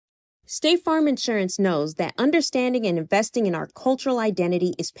State Farm Insurance knows that understanding and investing in our cultural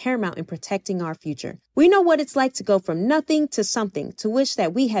identity is paramount in protecting our future. We know what it's like to go from nothing to something, to wish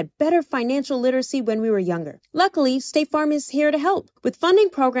that we had better financial literacy when we were younger. Luckily, State Farm is here to help with funding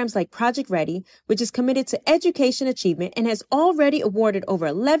programs like Project Ready, which is committed to education achievement and has already awarded over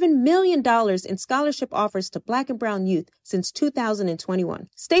 $11 million in scholarship offers to Black and Brown youth since 2021.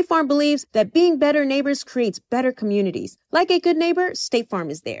 State Farm believes that being better neighbors creates better communities. Like a good neighbor, State Farm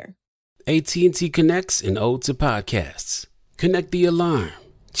is there. AT&T connects an ode to podcasts. Connect the alarm.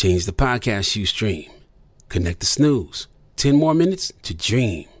 Change the podcast you stream. Connect the snooze. 10 more minutes to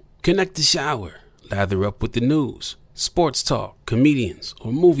dream. Connect the shower. Lather up with the news, sports talk, comedians,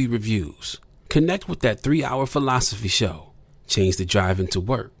 or movie reviews. Connect with that 3-hour philosophy show. Change the drive into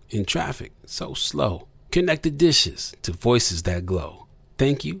work in traffic so slow. Connect the dishes to voices that glow.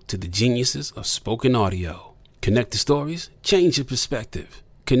 Thank you to the geniuses of spoken audio. Connect the stories, change your perspective.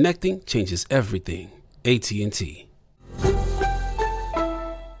 Connecting changes everything. AT&T.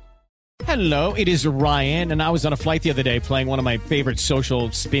 Hello, it is Ryan, and I was on a flight the other day playing one of my favorite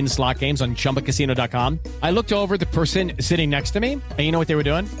social spin slot games on ChumbaCasino.com. I looked over at the person sitting next to me, and you know what they were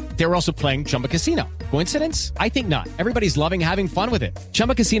doing? They were also playing Chumba Casino. Coincidence? I think not. Everybody's loving having fun with it.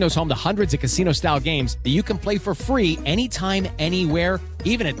 Chumba Casino is home to hundreds of casino-style games that you can play for free anytime, anywhere,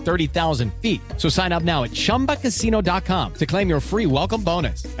 even at 30,000 feet. So sign up now at ChumbaCasino.com to claim your free welcome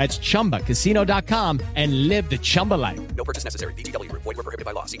bonus. That's ChumbaCasino.com and live the Chumba life. No purchase necessary. VGW. Void where prohibited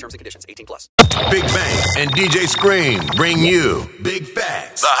by law. See terms and conditions. 18+. Big Bang and DJ Scream bring you Big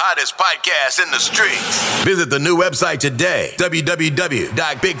Facts, the hottest podcast in the streets. Visit the new website today,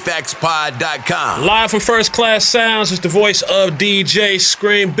 www.bigfactspod.com. Live from First Class Sounds is the voice of DJ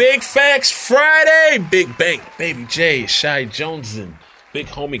Scream. Big Facts Friday. Big Bang, Baby J, Shy Jones, and big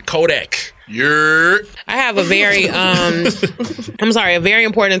homie Kodak. I have a very, a very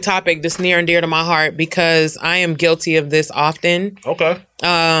important topic that's near and dear to my heart because I am guilty of this often. Okay.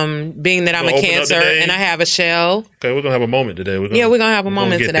 Being that I'm a Cancer and I have a shell. Okay, we're going to have a moment today. We're going to have a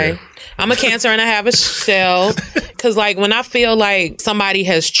moment today. I'm a Cancer and I have a shell. Because, like, when I feel like somebody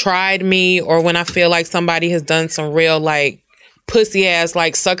has tried me or when I feel like somebody has done some real, like, pussy-ass,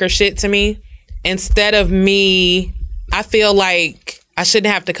 like, sucker shit to me, instead of me, I feel like I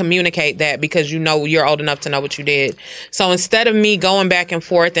shouldn't have to communicate that because you know you're old enough to know what you did. So instead of me going back and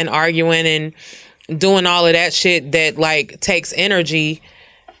forth and arguing and doing all of that shit that like takes energy,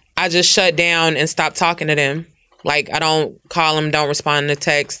 I just shut down and stop talking to them. Like I don't call them, don't respond to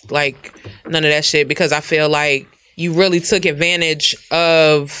text, like none of that shit because I feel like you really took advantage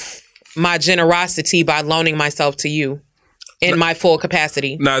of my generosity by loaning myself to you in my full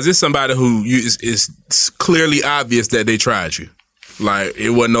capacity. Now, is this somebody who is clearly obvious that they tried you? Like, it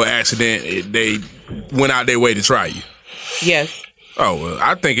wasn't no accident. They went out their way to try you. Yes. Oh, well,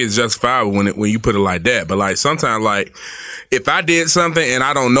 I think it's justifiable when you put it like that. But, like, sometimes, like, if I did something and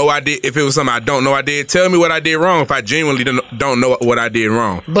I don't know I did, if it was something I don't know I did, tell me what I did wrong if I genuinely don't know what I did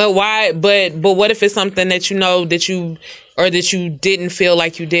wrong. But why? But what if it's something that you know that you didn't feel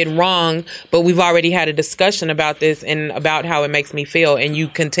like you did wrong, but we've already had a discussion about this and about how it makes me feel, and you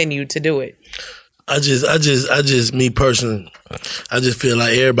continue to do it? I just, me personally, I just feel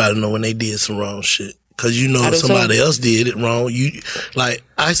like everybody know when they did some wrong shit. Cause you know somebody else did it wrong.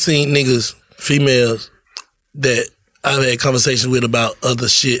 I seen niggas, females that I've had conversations with about other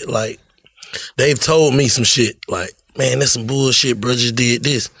shit. Like, they've told me some shit. Like, man, that's some bullshit, bro, just did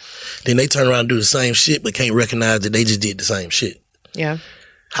this. Then they turn around and do the same shit, but can't recognize that they just did the same shit. Yeah.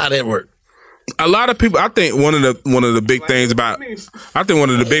 How that work? A lot of people, I think one of the big things about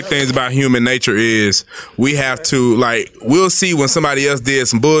human nature is we have to, like, we'll see when somebody else did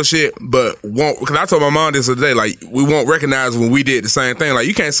some bullshit, but won't, because I told my mom this the other day, like, we won't recognize when we did the same thing. Like,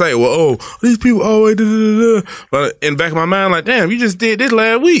 you can't say, well, oh, these people always da. But in the back of my mind, like, damn, you just did this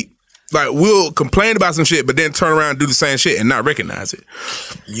last week. Like, we'll complain about some shit, but then turn around and do the same shit and not recognize it.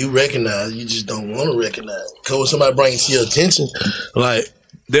 You recognize, you just don't want to recognize. Because when somebody brings to your attention, like,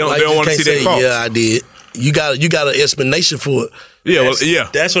 They don't want to see their faults. Yeah, I did. You got an explanation for it. Yeah,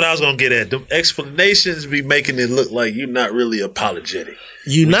 That's what I was gonna get at. The explanations be making it look like you're not really apologetic.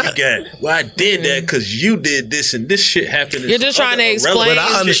 You not. Well, I did that because you did this and this shit happened. You're just trying to explain. But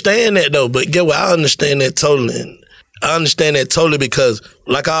I understand that though. But get what? I understand that totally. I understand that totally because,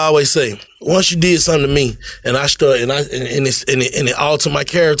 like I always say, once you did something to me and I start and it altered my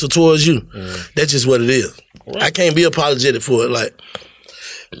character towards you, that's just what it is. Right. I can't be apologetic for it. Like,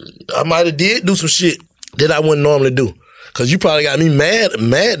 I might have did do some shit that I wouldn't normally do. Cause you probably got me mad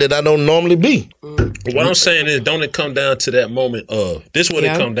that I don't normally be. But what I'm saying is, don't it come down to that moment of, this is what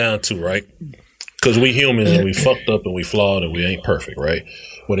it come down to, right? Cause we humans and we fucked up and we flawed and we ain't perfect, right?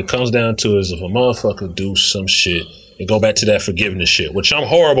 what it comes down to is if a motherfucker do some shit and go back to that forgiveness shit, which I'm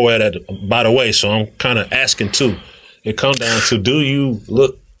horrible at, by the way, so I'm kind of asking too. It comes down to, do you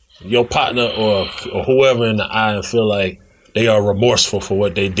look your partner or whoever in the eye and feel like they are remorseful for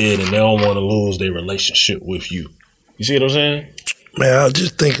what they did and they don't want to lose their relationship with you? You see what I'm saying? Man, I was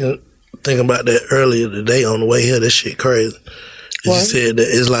just thinking about that earlier today on the way here. This shit crazy. You said that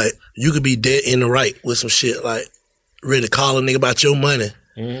it's like you could be dead in the right with some shit, like ready to call a nigga about your money,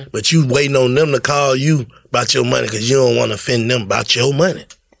 but you waiting on them to call you about your money because you don't want to offend them about your money.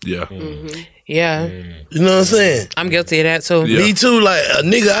 Yeah. Yeah. You know what I'm saying? I'm guilty of that too. Yeah. Me too. Like a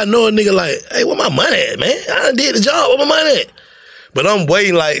nigga, I know a nigga like, hey, where my money at, man? I done did the job. Where my money at? But I'm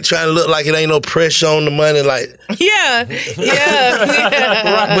waiting, like, trying to look like it ain't no pressure on the money, like. Yeah. But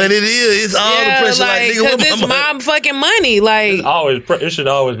it is. It's all the pressure, like nigga, because it's my fucking money, like. It should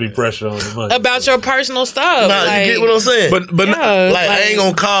always be pressure on the money. About your personal stuff. Nah, like, you get what I'm saying? But I ain't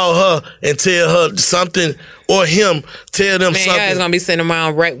gonna call her and tell her something, or him tell them something. Man, you guys gonna be sitting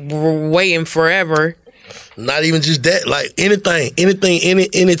around waiting forever. Not even just that, like anything,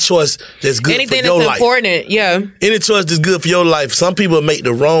 any choice that's good for your life. Anything that's important, yeah. Any choice that's good for your life. Some people make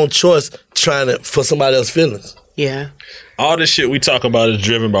the wrong choice for somebody else's feelings. Yeah. All this shit we talk about is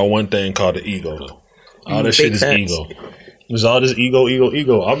driven by one thing called the ego, though. All this shit is ego. There's all this ego.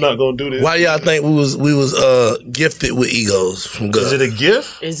 I'm not gonna do this. Why y'all think we was gifted with egos from God? Is it a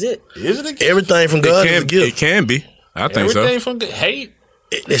gift? Is it a gift? Everything from God is a gift. It can be. I think Everything from hate.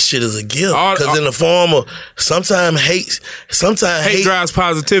 That shit is a gift because in the form of sometimes hate drives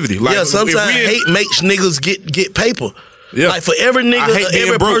positivity. Like, sometimes hate makes niggas get paper. Yeah. Like for every nigga,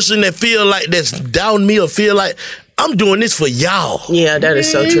 every person that feel like that's doubting me or feel like I'm doing this for y'all. Yeah, that is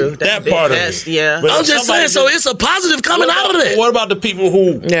so true. That part of it. Yeah. But I'm just saying, so it's a positive coming out of that. What about the people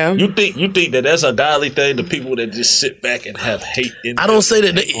who you think that that's a godly thing? The people that just sit back and have hate in I don't say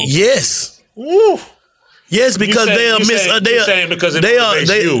that. Yes. Woo. Yes, because they are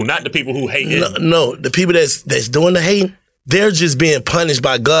you, not the people who hate it. No, the people that's doing the hating, they're just being punished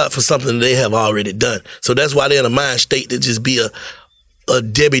by God for something they have already done. So that's why they're in a mind state to just be a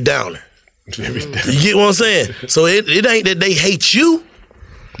Debbie Downer. You get what I'm saying? So it ain't that they hate you.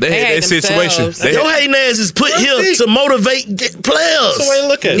 They hate their situation. Your hating ass is put here to motivate players. That's the way to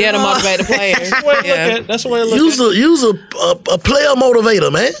look at it. Yeah, to motivate the players. That's the way to look at it. Use a player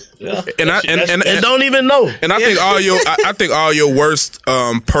motivator, man. Yeah. And don't even know. And I think all your worst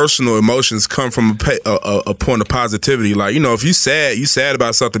personal emotions come from a point of positivity. Like, if you sad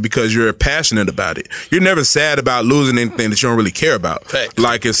about something because you're passionate about it. You're never sad about losing anything that you don't really care about. Fact.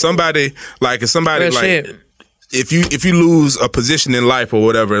 Like if somebody Real shit. If you lose a position in life or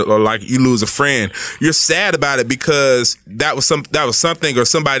whatever, or like you lose a friend, you're sad about it because that was something or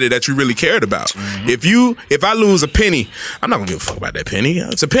somebody that you really cared about. Mm-hmm. If I lose a penny, I'm not gonna give a fuck about that penny.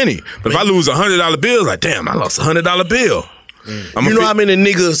 It's a penny. But if I lose $100 bill, like damn, I lost $100 bill. You know how many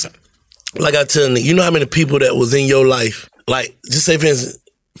niggas, like I tell you, you know how many people that was in your life, like just say for instance,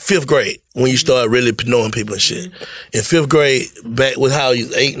 5th grade, when you start really knowing people and shit. In 5th grade, back with how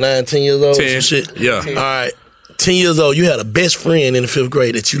you 8, 9, 10 years old, 10, some shit. Yeah. All right. 10 years old, you had a best friend in the 5th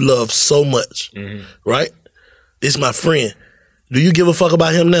grade that you loved so much, right? This is my friend. Do you give a fuck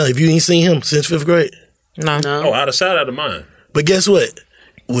about him now if you ain't seen him since 5th grade? No. Oh, out of sight, out of mind. But guess what?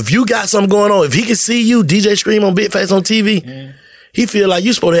 If you got something going on, if he can see you, DJ Scream on Big Facts on TV, he feel like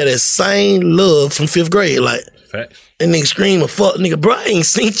you supposed to have that same love from 5th grade. Like, Fact. And nigga Scream a fuck, nigga, bro, I ain't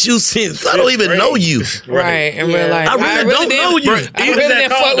seen you since, I don't even know you. Right, in real life. I really don't know you. I really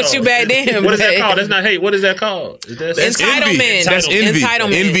didn't fuck with you back then. What is that called? That's not hate. What is that called? That's envy. That's envy.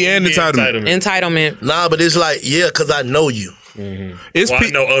 Envy and entitlement. Entitlement. Nah, but it's like, yeah, because I know you. I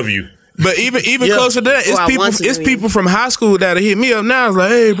know of you. But even closer to that, it's people from high school that hit me up now. It's like,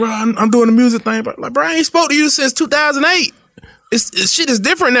 hey, bro, I'm doing the music thing. But like, bro, I ain't spoke to you since 2008. Shit is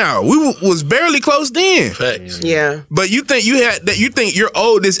different now. We was barely close then. Facts. Yeah. But you think you think you're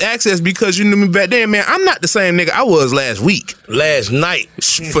owed this access because you knew me back then, man. I'm not the same nigga I was last week. Last night.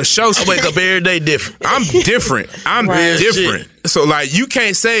 For sure. I wake up every day different. I'm different. I'm different. So like you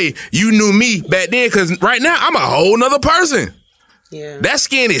can't say you knew me back then because right now I'm a whole nother person. Yeah. That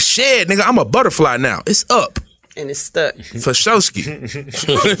skin is shed, nigga. I'm a butterfly now. It's up. And it's stuck. For Showski.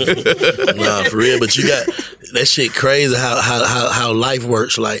 Nah, for real. But you got that shit crazy how life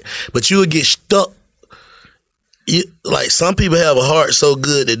works. Like, but you would get stuck. Like some people have a heart so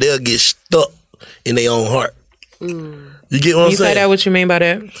good that they'll get stuck in their own heart. You get what I'm saying? You say that? What you mean by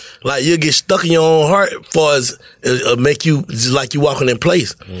that? Like you'll get stuck in your own heart, far as make you just like you walking in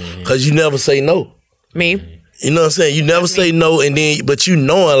place, because you never say no. Me. You know what I'm saying? You never say no, and then but you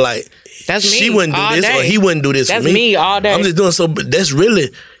knowing like That's me she wouldn't do all this day. or he wouldn't do this That's for me. me all day. I'm just doing so, but that's really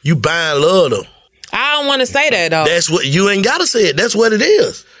you buying love though. I don't want to say that though. That's what you ain't gotta say it. That's what it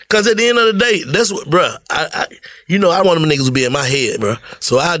is. Cause at the end of the day, that's what, bruh. I want them niggas to be in my head, bruh.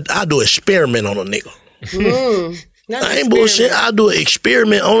 So I do an experiment on a nigga. I ain't bullshit. I do an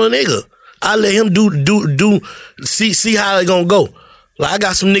experiment on a nigga. I let him see how it gonna go. Like I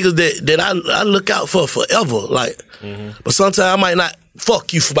got some niggas that I look out for forever. Like, but sometimes I might not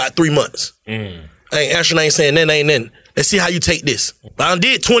fuck you for about 3 months. I ain't answering, I ain't saying nothing, ain't nothing. Let's see how you take this. I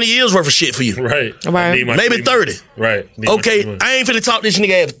did 20 years worth of shit for you. Right. Maybe 30. Right. Okay, I ain't finna talk this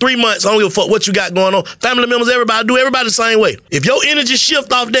nigga after 3 months. I don't give a fuck what you got going on. Family members, everybody the same way. If your energy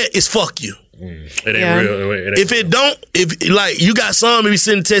shift off that, it's fuck you. It ain't real. If it don't, if like you got some be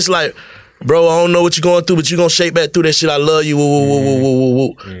sending text like, bro, I don't know what you're going through, but you gonna shake back through that shit. I love you.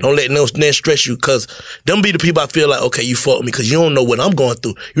 Woo. Don't let nothing stress you, cause them be the people I feel like, okay, you fuck with me, cause you don't know what I'm going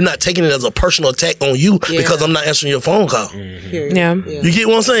through. You're not taking it as a personal attack on you because I'm not answering your phone call. Yeah. You get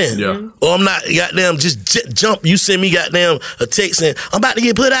what I'm saying? Yeah. Or I'm not goddamn just jump. You send me goddamn a text saying I'm about to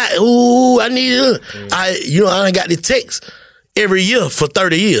get put out. Ooh, I need it. I ain't got the text every year for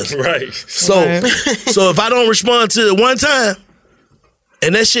 30 years. Right. So if I don't respond to it one time,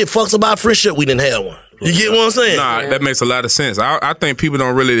 and that shit fucks up our friendship, we didn't have one. You get what I'm saying? Nah, that makes a lot of sense. I think people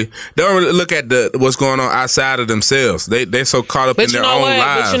don't really look at what's going on outside of themselves. They're so caught up in their own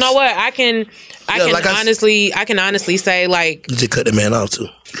lives. But you know what? I can honestly say, like, you just cut the man off too.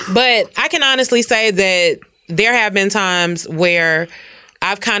 But I can honestly say that there have been times where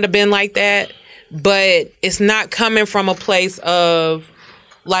I've kind of been like that, but it's not coming from a place of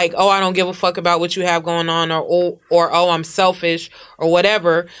like, oh, I don't give a fuck about what you have going on, or oh, I'm selfish or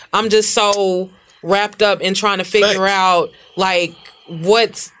whatever. I'm just so wrapped up in trying to figure out like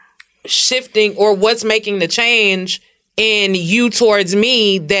what's shifting or what's making the change in you towards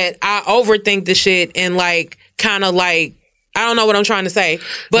me that I overthink the shit and like kind of like, I don't know what I'm trying to say.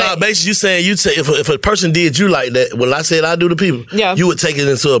 But basically you say if a person did you like that, when I said I do to people, you would take it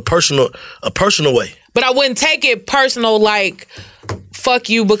into a personal way. But I wouldn't take it personal like fuck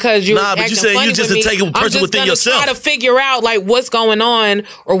you because you're acting funny. Nah, but you saying you just to take it personal within yourself. I'm just trying to figure out like what's going on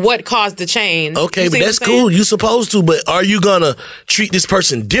or what caused the change. Okay, but that's cool. You supposed to, but are you gonna treat this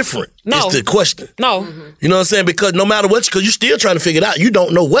person different? No. Is the question. No. You know what I'm saying? Because no matter what, because you're still trying to figure it out. You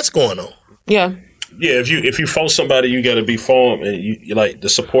don't know what's going on. Yeah. Yeah, if you phone somebody, you got to be firm, and you like the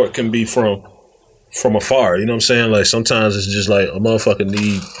support can be from afar. You know what I'm saying? Like sometimes it's just like a motherfucker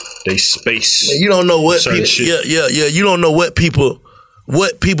need they space. Man, you don't know what people. Yeah. You don't know what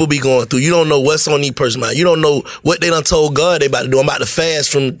people be going through. You don't know what's on each person's mind. You don't know what they done told God they about to do. I'm about to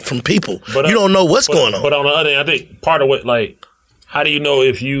fast from people. But you don't know what's going on. But on the other hand, I think part of what, like, how do you know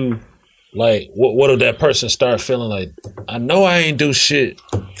if you like what if that person start feeling like, I know I ain't do shit,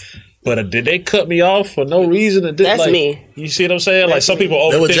 but did they cut me off for no reason? That's like, me. You see what I'm saying? Like some people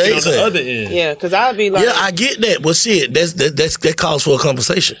overthink it on the other end. Yeah, because I'd be like, yeah, I get that. Well, shit, that calls for a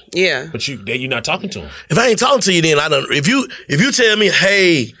conversation. Yeah, but you're not talking to them. If I ain't talking to you, then I don't. If you tell me,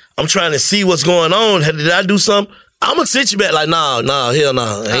 hey, I'm trying to see what's going on. Did I do something? I'm gonna sit you back like, nah, hell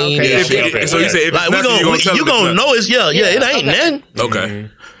nah. Okay. So you say if like you gonna know it's it ain't nothing. Okay. Mm-hmm.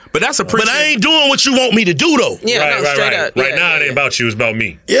 But that's But I ain't doing what you want me to do though. Yeah, right. Right now it ain't about you, it's about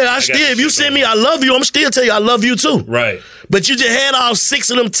me. Yeah, I still. If you send me, I love you. I'm still tell you I love you too. Right. But you just had all 6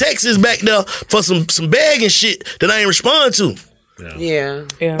 of them texts back there for some begging shit that I ain't respond to. Yeah.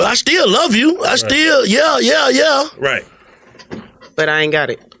 But I still love you. I still, yeah. Right. But I ain't got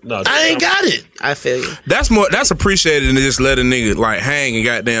it. No, I ain't got it. I feel you. That's appreciated than just let a nigga like hang and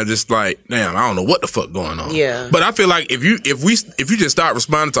goddamn just like, damn, I don't know what the fuck going on. Yeah. But I feel like if you just start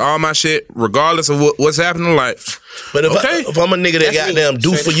responding to all my shit, regardless of what's happening, like, but if I'm a nigga that goddamn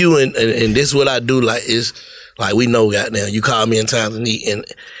do for you and this is what I do, like is like we know goddamn you call me in times of need and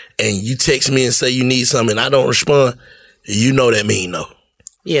you text me and say you need something and I don't respond, you know that mean no.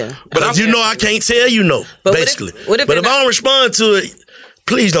 Yeah. But you know I can't tell you no, basically. What if I don't respond to it,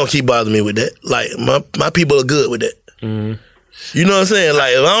 please don't keep bothering me with that. Like my people are good with that. Mm-hmm. You know what I'm saying?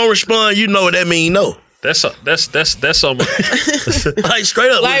 Like if I don't respond, you know what that mean no. That's something. Like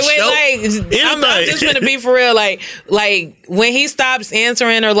straight up. Like I'm just gonna be for real. Like when he stops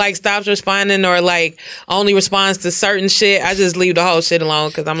answering or like stops responding or like only responds to certain shit, I just leave the whole shit alone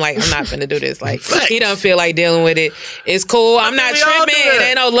because I'm like, I'm not gonna do this. Like he don't feel like dealing with it. It's cool. I'm not tripping. It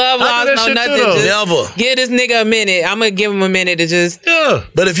ain't no love lost, no nothing. Never. Give this nigga a minute. I'm gonna give him a minute to just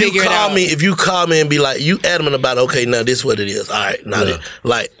But if you call me and be like, you adamant about okay, now this is what it is. All right, now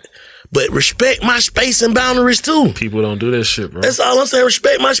like. But respect my space and boundaries too. People don't do that shit, bro. That's all I'm saying.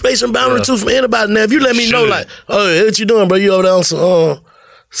 Respect my space and boundaries too from anybody. Now, if you let me know, like, oh, what you doing, bro? You over there on some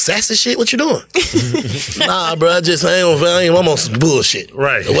sassy shit, what you doing? Nah, bro, I'm on some bullshit.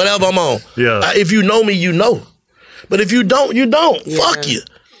 Right. Whatever I'm on. Yeah. If you know me, you know. But if you don't, you don't. Yeah. Fuck you.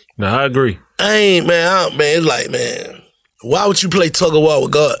 No, I agree. It's like, man, why would you play tug of war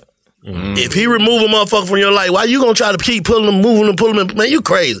with God? If he remove a motherfucker from your life, why you gonna try to keep pulling him, moving him, pulling him? Man, you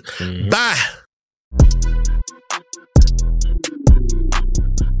crazy. Bye.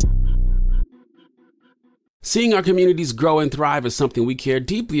 Seeing our communities grow and thrive is something we care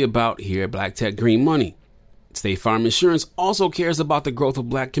deeply about here at Black Tech Green Money. State Farm Insurance also cares about the growth of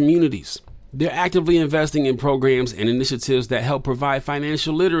Black communities. They're actively investing in programs and initiatives that help provide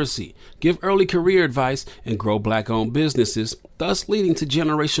financial literacy, give early career advice, and grow Black-owned businesses, thus leading to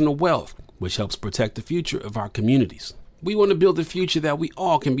generational wealth, which helps protect the future of our communities. We want to build a future that we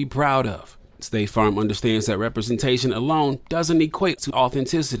all can be proud of. State Farm understands that representation alone doesn't equate to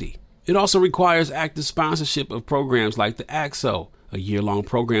authenticity. It also requires active sponsorship of programs like the AXO, a year-long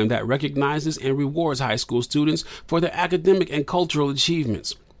program that recognizes and rewards high school students for their academic and cultural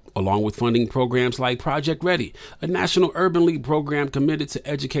achievements, along with funding programs like Project Ready, a National Urban League program committed to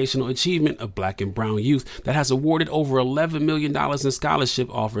educational achievement of Black and brown youth that has awarded over $11 million in scholarship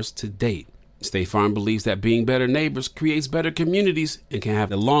offers to date. State Farm believes that being better neighbors creates better communities and can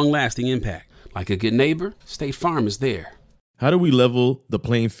have a long-lasting impact. Like a good neighbor, State Farm is there. How do we level the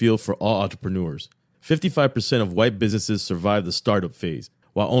playing field for all entrepreneurs? 55% of white businesses survive the startup phase,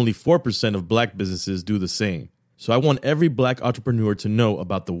 while only 4% of Black businesses do the same. So I want every Black entrepreneur to know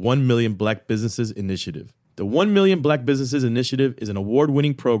about the 1 Million Black Businesses Initiative. The 1 Million Black Businesses Initiative is an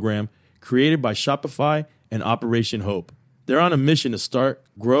award-winning program created by Shopify and Operation Hope. They're on a mission to start,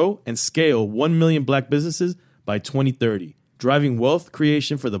 grow, and scale 1 million Black businesses by 2030, driving wealth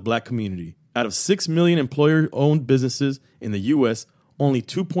creation for the Black community. Out of 6 million employer-owned businesses in the U.S., only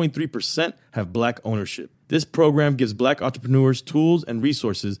 2.3% have Black ownership. This program gives Black entrepreneurs tools and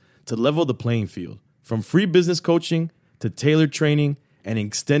resources to level the playing field, from free business coaching to tailored training and an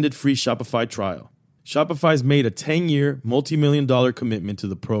extended free Shopify trial. Shopify's made a 10-year, multi-million-dollar commitment to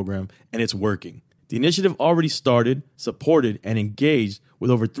the program, and it's working. The initiative already started, supported, and engaged with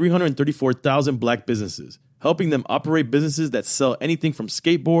over 334,000 Black businesses, helping them operate businesses that sell anything from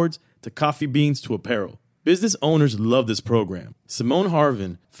skateboards to coffee beans to apparel. Business owners love this program. Simone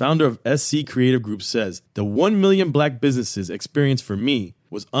Harvin, founder of SC Creative Group, says, "The 1 million Black businesses experience for me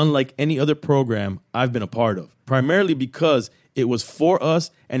was unlike any other program I've been a part of, primarily because it was for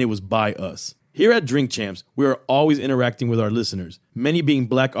us and it was by us." Here at Drink Champs, we are always interacting with our listeners, many being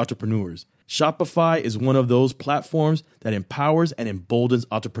Black entrepreneurs. Shopify is one of those platforms that empowers and emboldens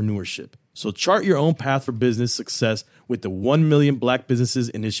entrepreneurship. So chart your own path for business success with the 1 Million Black Businesses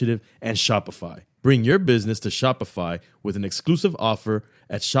Initiative and Shopify. Bring your business to Shopify with an exclusive offer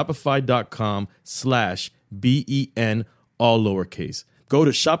at shopify.com/BEN, all lowercase. Go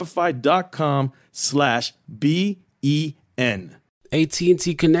to shopify.com/BEN.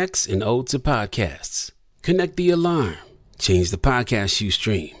 AT&T connects an ode to podcasts. Connect the alarm. Change the podcast you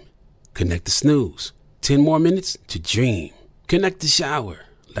stream. Connect the snooze. 10 more minutes to dream. Connect the shower.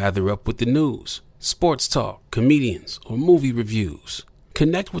 Lather up with the news, sports talk, comedians, or movie reviews.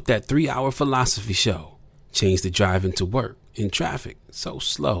 Connect with that 3-hour philosophy show. Change the drive into work in traffic so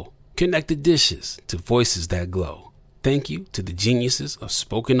slow. Connect the dishes to voices that glow. Thank you to the geniuses of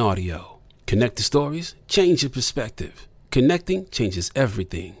spoken audio. Connect the stories, change your perspective. Connecting changes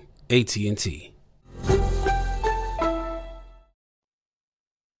everything. AT&T.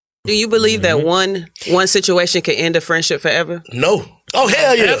 Do you believe that one situation can end a friendship forever? No. Oh,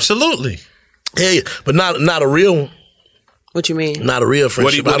 hell yeah. Absolutely. Hell yeah. But not a real one. What you mean? Not a real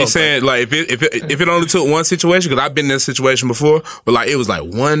friendship. What he's saying, like, if it only took one situation, because I've been in this situation before, but like it was like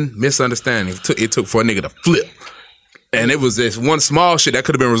one misunderstanding. It took for a nigga to flip. And it was this one small shit that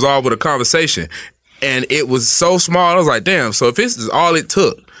could have been resolved with a conversation. And it was so small, I was like, damn, so if this is all it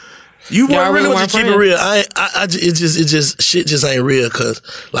took, you weren't really want to keep it real. It just shit just ain't real, cause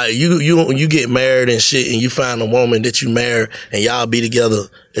like you get married and shit, and you find a woman that you marry and y'all be together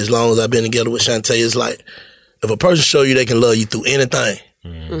as long as I've been together with Shantae. It's like if a person show you they can love you through anything,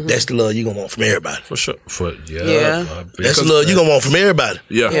 that's the love you gonna want from everybody. For sure. That's the love you gonna want from everybody.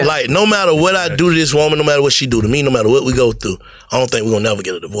 Yeah. Like no matter what I do to this woman, no matter what she do to me, no matter what we go through, I don't think we're gonna never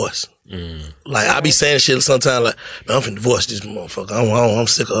get a divorce. Like I be saying shit sometimes like, man, I'm finna divorce this motherfucker. I'm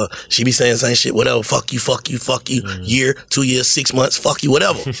sick of her. She be saying the same shit, whatever. Fuck you. Year, 2 years, 6 months. Fuck you,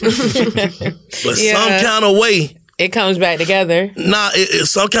 whatever. But some kind of way, it comes back together. Nah,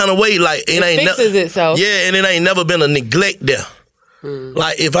 some kind of way, like it ain't fixes itself. Yeah, and it ain't never been a neglect there.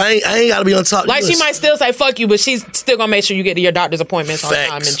 Like if I ain't gotta be on top. Like she might still say fuck you, but she's still gonna make sure you get to your doctor's appointments on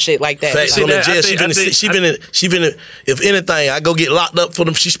time and shit like that. Facts. Like, On the jail, she been in. If anything, I go get locked up for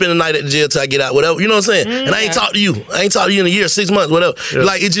them. She spend the night at the jail till I get out. Whatever, you know what I'm saying? And I ain't talked to you. I ain't talked to you in a year, 6 months, whatever. Yeah.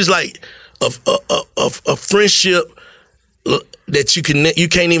 Like it's just like a friendship that you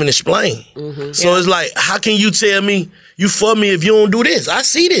can't even explain. So it's like, how can you tell me you for me if you don't do this? I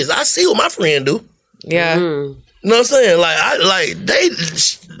see this. I see what my friend do. Yeah. You know what I'm saying? Like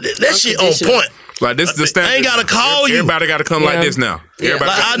that shit on point. Like this is the standard. I ain't gotta call you. Everybody gotta come like this now. Like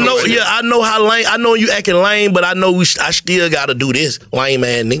I know how lame. I know you acting lame, but I know I still gotta do this lame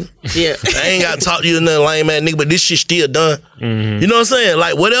ass nigga. Yeah, I ain't gotta talk to you nothing lame ass nigga, but this shit still done. You know what I'm saying?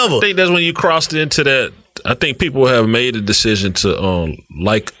 Like whatever. I think that's when you crossed into that. I think people have made a decision to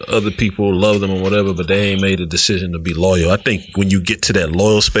like other people, love them or whatever, but they ain't made a decision to be loyal. I think when you get to that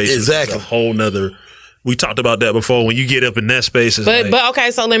loyal space, exactly, it's a whole nother. We talked about that before. When you get up in that space, it's but okay.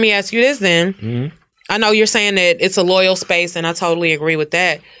 So let me ask you this then. I know you're saying that it's a loyal space, and I totally agree with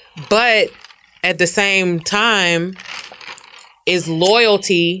that. But at the same time, is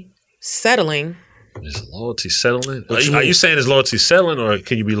loyalty settling? Is loyalty settling? Are you saying is loyalty settling, or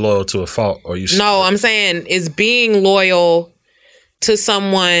can you be loyal to a fault? Or you? No, I'm saying is being loyal to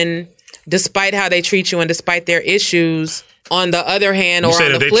someone despite how they treat you and despite their issues. On the other hand, or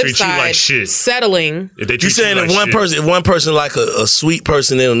on the flip side, settling. You saying if one person like a sweet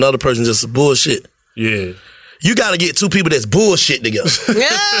person and another person just a bullshit? Yeah. You got to get two people that's bullshit together.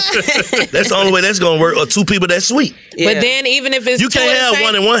 That's the only way that's gonna work. Or two people that's sweet. Yeah. But then, even if it's you can't have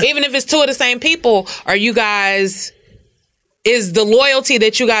one and one. Even if it's two of the same people, are you guys? Is the loyalty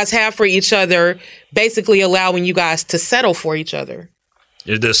that you guys have for each other basically allowing you guys to settle for each other?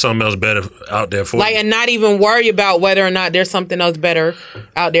 Is there something else better out there for you? And not even worry about whether or not there's something else better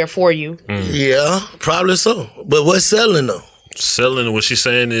out there for you. Yeah, probably so. But what's settling though? Settling, what she's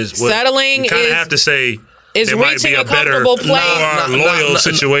saying is settling. You kind of have to say is reaching a comfortable place, more loyal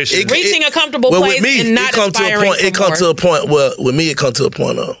situation. Reaching a comfortable place and not aspiring. It comes to a point. Well, with me, it comes to a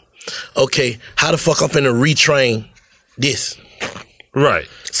point of, okay, how the fuck I'm finna retrain this? Right.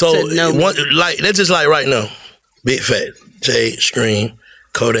 So that's just like right now, Big Fat, Jay, Scream,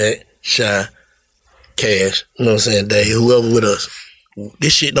 Kodak, Shy, Cash, you know what I'm saying, Dave, whoever with us.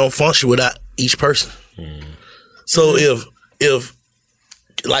 This shit don't function without each person. So if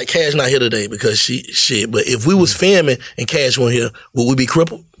like Cash not here today because but if we was filming and Cash wasn't here, would we be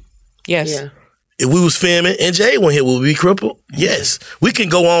crippled? Yes. Yeah. If we was filming and Jay wasn't here, would we be crippled? Yes. We can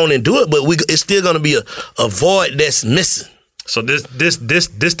go on and do it, but it's still gonna be a void that's missing. So this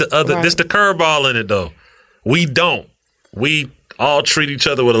the other this the curveball in it though. We all treat each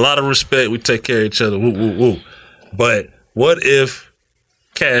other with a lot of respect. We take care of each other. Woo, woo, woo. But what if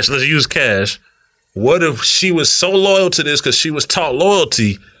Cash, let's use Cash, what if she was so loyal to this because she was taught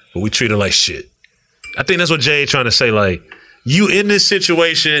loyalty, but we treat her like shit? I think that's what Jay trying to say. Like, you in this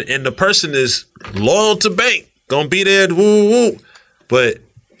situation and the person is loyal to bank, gonna be there, woo, woo, but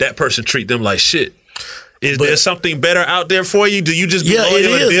that person treat them like shit. Is there something better out there for you? Do you just be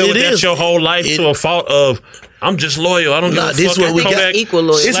loyal and deal with that your whole life to a fault of, I'm just loyal. I don't give a fuck. This what we got. Equal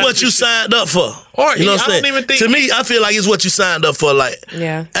loyalty. It's what you signed up for. Or, you know what I'm saying? Don't even think to me, I feel like it's what you signed up for. Like,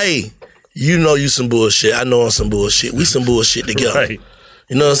 hey, you know you some bullshit. I know I'm some bullshit. We some bullshit together. Right.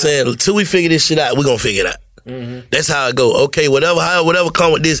 You know what I'm saying? Until we figure this shit out, we're going to figure it out. That's how it go. Okay, whatever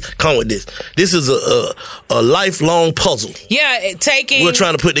come with this, come with this. This is a lifelong puzzle. Yeah, we're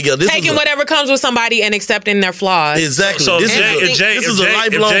trying to put together. Taking whatever comes with somebody and accepting their flaws. Exactly. So this is a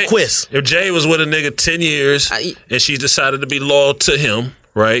lifelong quest. If Jay was with a nigga 10 years and she decided to be loyal to him,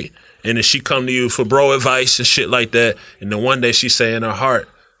 right? And then she come to you for bro advice and shit like that, and then one day she say in her heart,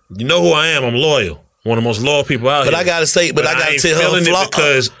 you know who I am, I'm loyal. One of the most loyal people out here. But I gotta say, but I gotta tell her feeling it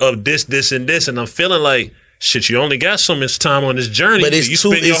because of this, and this, and I'm feeling like, shit, you only got so much time on this journey. But you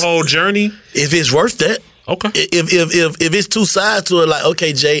spend your whole journey. If it's worth that. Okay. If it's two sides to it, like,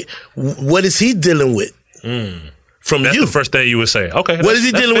 okay, Jay, what is he dealing with from That's you? The first thing you would say. Okay. What is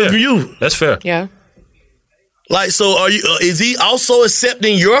he dealing with from you? That's fair. Yeah. Like, so are you? Is he also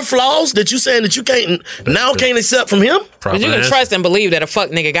accepting your flaws that you saying that you can't accept from him? But you can trust and believe that a fuck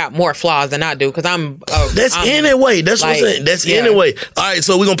nigga got more flaws than I do because I'm. That's anyway. That's what I'm saying. That's anyway. All right,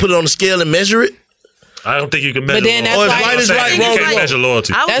 so we're gonna put it on the scale and measure it. I don't think you can measure. But then that's right is right, wrong. You can't measure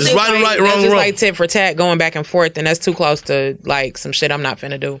loyalty. That's right and right, wrong that's and just wrong. like tit for tat, going back and forth, and that's too close to like some shit I'm not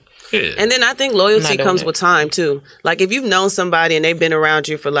finna do. Yeah. And then I think loyalty comes with time too. Like if you've known somebody and they've been around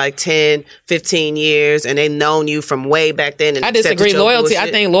you for like 10, 15 years and they've known you from way back then. And I disagree. Loyalty, I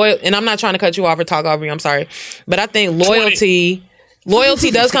think and I'm not trying to cut you off or talk over you, I'm sorry. But I think loyalty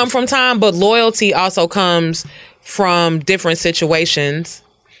does come from time, but loyalty also comes from different situations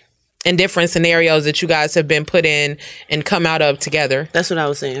and different scenarios that you guys have been put in and come out of together. That's what I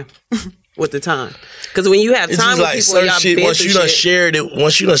was saying. With the time, because when you have time with people, y'all shit, once you done shared it,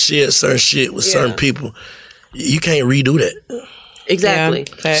 once you done shared certain shit with certain people, you can't redo that. Exactly.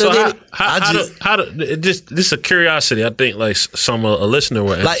 Yeah. So how do this is a curiosity. I think like a listener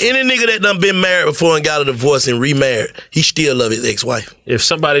would like any nigga that done been married before and got a divorce and remarried, he still love his ex-wife. If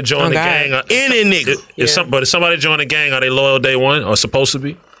somebody joined the gang, any nigga. If somebody joined the gang, are they loyal day one or supposed to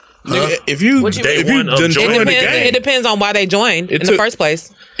be? If you joined the gang, it depends on why they joined in the first place.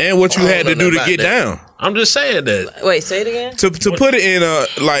 And what you had to do to get down. I'm just saying that. Wait, say it again. To put it in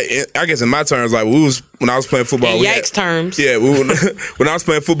I guess in my terms, like when I was playing football. In Yak's terms. Yeah, when I was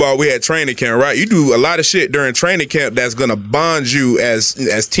playing football, we had training camp, right? You do a lot of shit during training camp that's gonna bond you as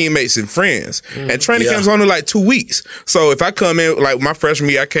teammates and friends. And training camp's only like 2 weeks. So if I come in, like my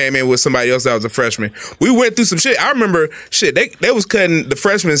freshman year, I came in with somebody else that was a freshman. We went through some shit. I remember they was cutting the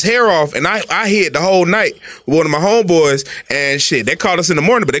freshman's hair off, and I hid the whole night with one of my homeboys, and shit, they called us in the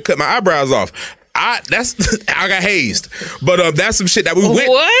morning, but they cut my eyebrows off. I got hazed, but that's some shit that we went.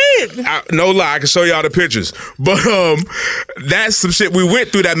 What? No lie, I can show y'all the pictures. But that's some shit we went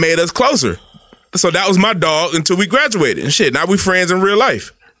through that made us closer. So that was my dog until we graduated and shit. Now we friends in real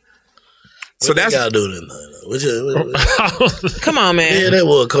life. So that's gotta do Come on, man. Yeah, that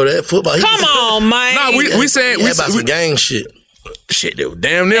was that football. Come on, man. Nah, we said we about some gang shit. Shit, they were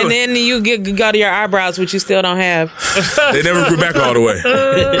damn near. And then you go to your eyebrows, which you still don't have. They never grew back all the way.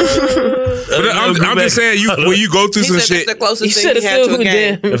 But I'm just saying, when you go through some shit, the closest thing he had to a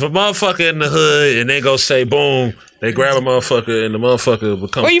gang. If a motherfucker in the hood and they go say boom, they grab a motherfucker and the motherfucker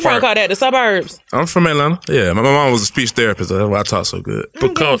becomes. Where you from, Claudette? The suburbs? I'm from Atlanta. Yeah, my mom was a speech therapist. That's why I talk so good.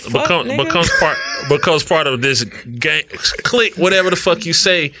 Becomes part of this gang clique, whatever the fuck you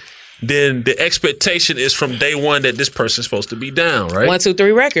say. Then the expectation is from day one that this person's supposed to be down, right? 1, 2,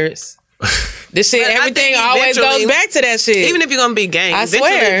 3 records. This shit, everything always goes back to that shit. Even if you're gonna be gang, I eventually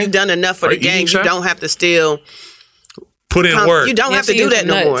swear. if you've done enough for the gang, you don't have to still put in work. You don't have to do that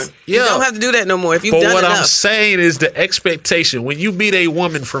no more. You don't have to do that no more if you've done enough. But what enough. I'm saying is the expectation when you meet a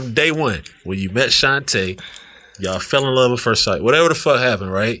woman from day one, when you met Shantae, y'all fell in love at first sight, whatever the fuck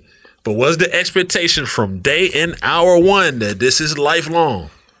happened, right? But was the expectation from day and hour one that this is lifelong?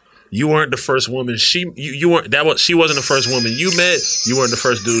 You weren't the first woman. She wasn't the first woman you met. You weren't the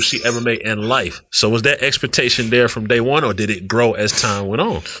first dude she ever met in life. So was that expectation there from day one, or did it grow as time went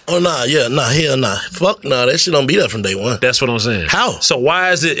on? Oh hell nah. Fuck nah. That shit don't be there from day one. That's what I'm saying. How? So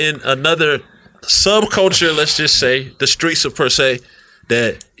why is it in another subculture? Let's just say the streets of per se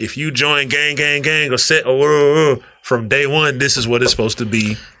that if you join gang or set from day one, this is what it's supposed to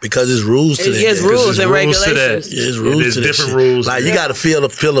be. Because there's rules to that. There's rules and regulations. Yeah, there's rules to that. Different rules. Like you got to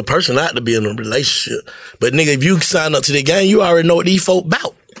feel a person out to be in a relationship. But nigga, if you sign up to the gang, you already know what these folk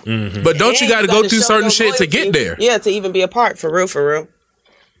about. Mm-hmm. But don't you got to go through certain shit to get there? Yeah, to even be a part for real.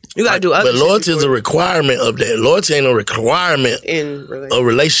 You got to do other. But loyalty is a requirement of that. Loyalty ain't a requirement in a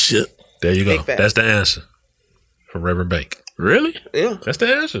relationship. There you go. That's the answer from Reverend Bank. Really? Yeah, that's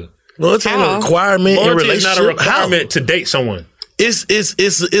the answer. Loyalty ain't a requirement in a relationship. Is not a requirement to date someone. It's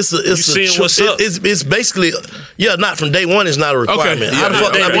basically not from day one. It's not a requirement. Okay. How the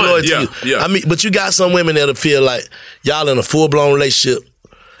fuck can I be loyal to you? I mean, but you got some women that'll feel like y'all in a full blown relationship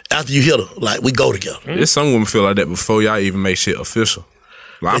after you hit her. Like we go together. There's some women feel like that before y'all even make shit official.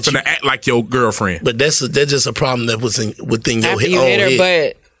 Like, I'm finna act like your girlfriend. But that's just a problem that was within your after you hit her, head.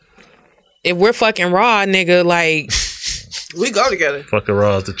 But if we're fucking raw, nigga, like. We go together. Fucking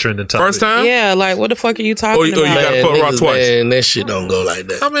raw is the trending topic. First time? Yeah, like what the fuck are you talking about? You gotta fuck raw twice. Man, that shit don't go like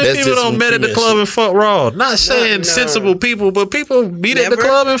that. How many people don't met at the club and fuck raw? Not saying sensible people, but people meet at the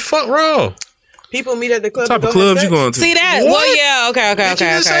club and fuck raw. People meet at the club. What type of clubs you going to? See that? What? Well, yeah, okay. Did you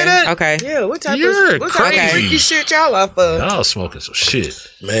just say that? Okay. Yeah, what type You're of crazy. freaky shit y'all off of? Y'all smoking some shit.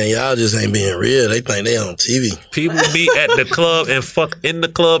 Man, y'all just ain't being real. They think they on TV. People meet at the club and fuck in the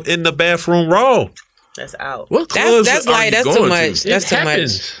club in the bathroom raw. That's out. What clubs That's are like you that's going too much. to? That's too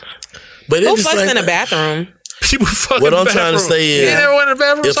much. But Who it's fucks like, in a bathroom? People fucking what I'm bathroom. trying to say is, You never went in the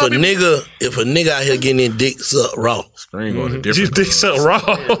bathroom? if a nigga out here getting his dick sucked raw, Screen going to You different. dick suck raw.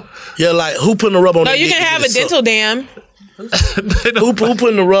 yeah, like who putting the rub on? No, their you dick can to have get a it dental sucked? dam. Who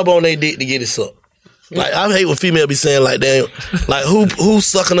putting the rub on their dick to get it sucked? Like I hate when female be saying like damn, like who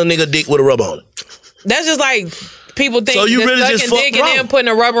sucking a nigga dick with a rub on it? That's just like people think So you that really sucking just fucked dick and wrong. then putting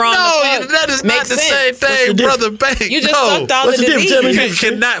a rubber on the fuck that is not makes the sense. same thing, brother Bank. You just no. sucked all What's the the difference? Tell me disease.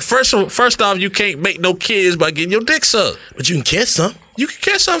 You cannot. First off, you can't make no kids by getting your dick sucked. But you can catch some. You can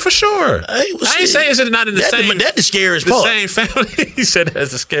catch some for sure. Hey, I ain't saying it's not in the same. That's the scariest the part. same family. He said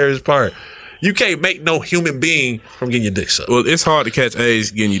that's the scariest part. You can't make no human being from getting your dick sucked. Well, it's hard to catch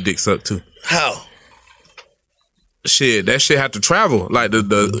AIDS getting your dick sucked too. How? Shit, that shit have to travel. Like the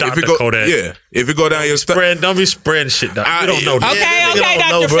if it go, Kodak. yeah, if it go down your don't be spreading shit. Doc. You don't know. Okay,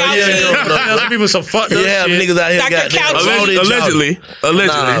 Dr. Fauci. Some people some fucked up Yeah, shit. niggas out here Dr. got allegedly.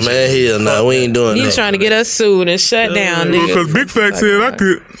 Nah, man, hell nah, we ain't doing that. He's trying to get us sued and shut down, nigga. Because Big Fact said I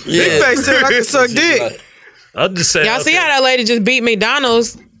could. Yeah. Big Fact said I could suck dick. I'm just saying. Y'all see how that lady just beat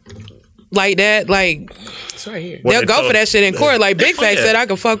McDonald's like that? Like, it's right here. They'll go for that shit in court. Like Big Fact said I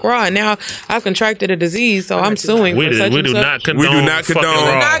could fuck raw, and now I've contracted a disease, so I'm suing. We do not condone. Not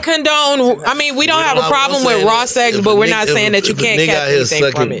condone. I mean, we don't have a problem with raw sex, but we're not saying that you can't catch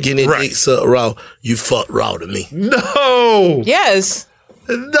anything from it. Getting dick sucked raw, you fuck raw to me. No. Yes.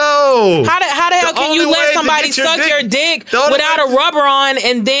 No. How the hell can you let somebody suck your dick without a rubber on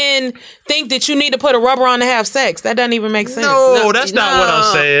and then think that you need to put a rubber on to have sex? That doesn't even make sense. No, that's not what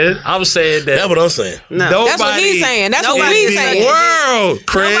I'm saying. I'm saying that. That's what I'm saying. No. That's what he's saying. That's what he's saying. World,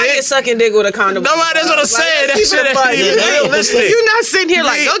 Craig. Nobody is sucking dick with a condom. Nobody, that's what I'm saying. That shit ain't realistic. You're not sitting here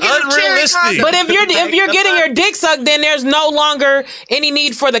like, go get a cherry condom. But if you're getting your dick sucked, then there's no longer any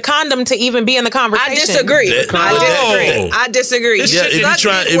need for the condom to even be in the conversation. I disagree. I disagree. Yeah, if you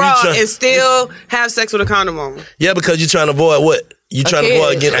try, and still have sex with a condom on. Yeah, because you're trying to avoid what? You trying to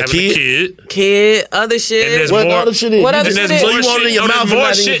avoid getting a kid? Other shit. What other shit is? What other shit is? So you want it in your mouth and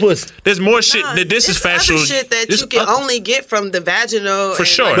not in your pussy? There's more shit. This is factual. Other shit that you can only get from the vaginal. For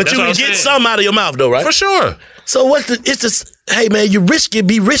sure. But you can get some out of your mouth though, right? For sure. So what's the? It's just. Hey man, you risk it.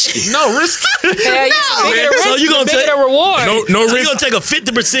 Be risky. No risk. So you gonna take a reward? No so risk. you gonna take a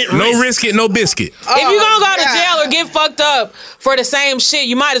 50% risk. No risk it, no biscuit. If you gonna go to jail or get fucked up for the same shit,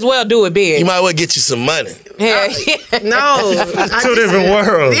 you might as well do it big. You might well get you some money. Yeah. No. Two different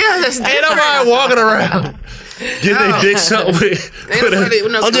worlds. Yeah, that's ain't nobody walking around getting their dick sucked with.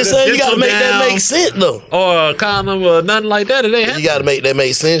 I'm just saying you gotta make that make sense though. Or a condom or nothing like that. You gotta make that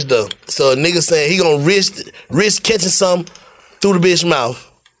make sense though. So a nigga saying he gonna risk catching something through the bitch mouth.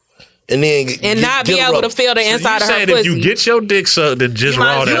 And then not be able to feel the inside of her pussy. If you get your dick sucked, then just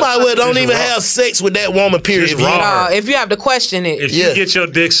raw that. You might well don't even have sex with that woman, period. If you have to question it. If you get your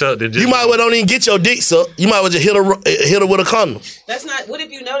dick sucked, then just you might well don't even get your dick sucked. You might well just hit her with a condom. That's not. What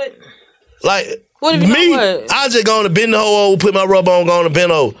if you know that? Like what if you me, know what? I just go on the bend the hole over, put my rubber on, go on the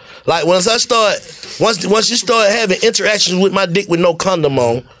bend over. Like once you start having interactions with my dick with no condom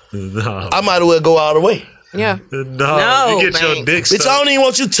on, I might as well go all the way. Yeah. No, you get your dick sucked. Bitch, I don't even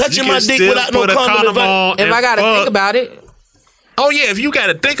want you touching my dick without no condom on. If I gotta think about it. Oh yeah, if you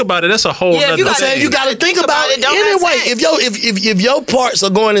gotta think about it, that's a whole nother thing. You gotta think about it anyway. If your parts are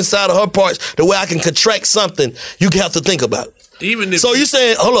going inside of her parts, the way I can contract something, you have to think about it. Even if so you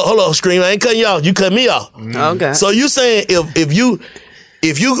saying, hold on, Scream, I ain't cutting you off. You cut me off. Okay. So you saying if you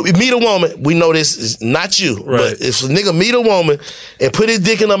meet a woman, we know this is not you, right. But if a nigga meet a woman and put his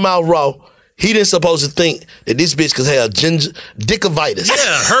dick in her mouth raw, he didn't supposed to think that this bitch could have dickovitis.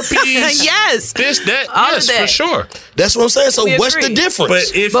 Yeah, herpes. Yes. This, that, all yes, of that. For sure. That's what I'm saying. So what's the difference?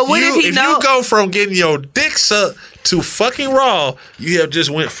 But if you go from getting your dick sucked to fucking raw, you have just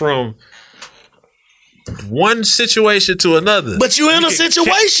went from one situation to another. But you in a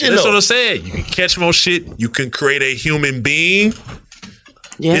situation though. That's what I'm saying. You can catch more shit. You can create a human being.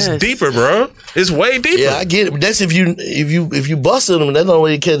 Yes. It's deeper, bro. It's way deeper. Yeah, I get it. But that's if you busted them, that's the only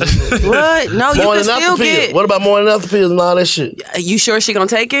way you catch it. What? No, you can still get. What about more than after pills and all that shit? You sure she gonna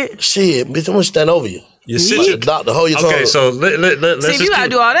take it? Shit, bitch, I'm gonna stand over you. You sit your doctor, hold your tongue. Okay, so let's see if you gotta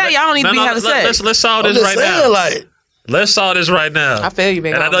do all that. Y'all don't need to be having sex. Let's solve this right now. Let's solve this right now. I feel you,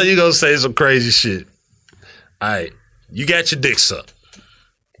 big. And I know you gonna say some crazy shit. All right, you got your dick sucked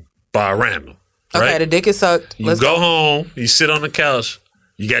by a random. Right? Okay, the dick is sucked. You go home, you sit on the couch.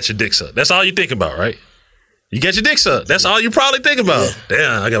 You got your dick sucked. That's all you think about, right? You got your dick sucked. That's all you probably think about. Yeah.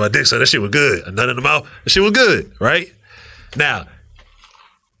 Damn, I got my dick sucked. That shit was good. A nut in the mouth. That shit was good, right? Now,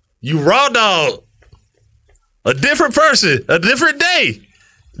 you raw dog a different person, a different day.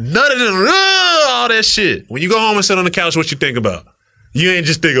 None of them, all that shit. When you go home and sit on the couch, what you think about? You ain't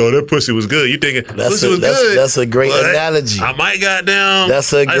just thinking, oh, that pussy was good. You thinking, pussy was good. That's a great analogy. I might goddamn.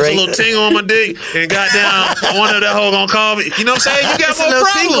 That's a great. I just a little tingle on my dick, and goddamn, I wonder that hoe gonna call me. You know what I'm saying? You got more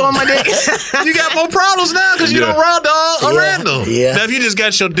problems. On my dick. You got more problems now because you don't raw dog a random. Yeah. Now if you just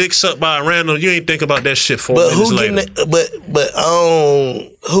got your dick sucked by a random, you ain't think about that shit 4 but minutes who later.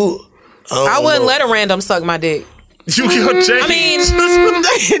 I wouldn't let a random suck my dick. You go Jay. I mean,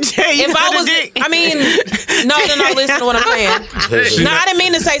 if I was, I mean, no, listen to what I'm saying. No, I didn't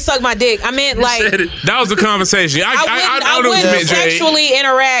mean to say suck my dick. I meant like that was the conversation. I wouldn't sexually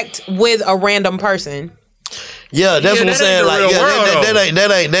interact with a random person. Yeah, that's what I'm saying. Like,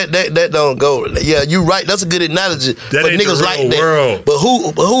 that don't go. Yeah, you right. That's a good analogy. But niggas like that. But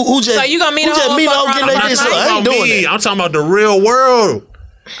who just? So you gonna meet who just meet all getting their dick sucked? I ain't doing that. I'm talking about the real world.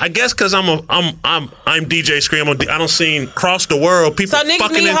 I guess because I'm DJ Scream. I don't seen across the world people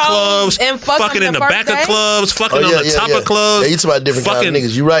fucking in clubs, fucking in the back of clubs, fucking on the top of clubs. Yeah, you talking about different kind of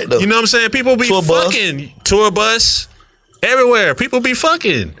niggas. You right though. You know what I'm saying? People be fucking tour bus. Everywhere, people be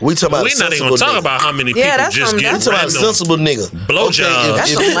fucking. We talking about. We're not even gonna talk about how many people just get. We talking about sensible nigga. Blowjob.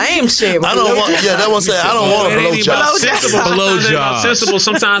 That's some lame shit. I don't want. Yeah, that one say I don't want a blowjob. Blowjob. Sensible.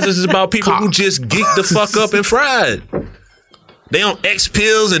 Sometimes this is about people who just geek the fuck up and fried. They on X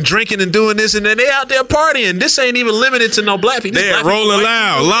pills and drinking and doing this and then they out there partying. This ain't even limited to no black people. They at Rolling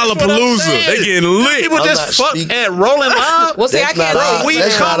Loud, Lollapalooza. They getting lit. People just fuck at Rolling Loud. Well, see, I can't.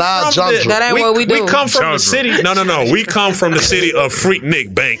 That ain't what we do. We come from the city. No. We come from the city of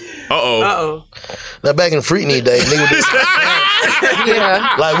Freaknik Bank. Uh-oh. Now back in Freaknik days, nigga,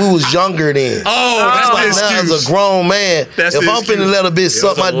 yeah. like we was younger then. That's like the now excuse. as a grown man, if I'm finna let a bitch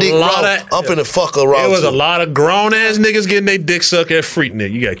suck my dick raw, I'm finna fuck her raw. There was too. a lot of grown ass niggas getting their dick sucked at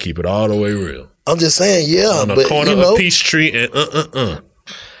Freaknik. You gotta keep it all the way real. I'm just saying, yeah. On the but, corner you know, of Peachtree and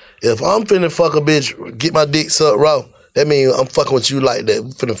If I'm finna fuck a bitch, get my dick sucked raw, that means I'm fucking with you like that.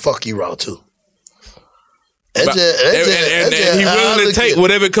 I'm finna fuck you raw too. And he willing to take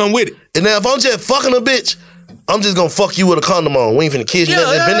whatever come with it. And now if I'm just fucking a bitch, I'm just gonna fuck you with a condom on. We ain't finna kiss you. Been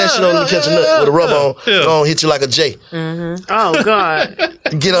that shit on, let me catch a nut with a rubber on. Gonna hit you like a J. Mm-hmm. Oh God.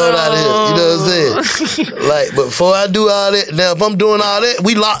 Get on out of here. You know what I'm saying? Like, but before I do all that, now if I'm doing all that,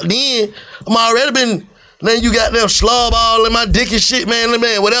 we locked in. I'm already been. Then you got them slob all in my dick and shit, man.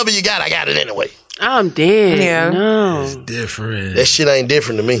 Whatever you got, I got it anyway. I'm dead. Yeah. No. It's different. That shit ain't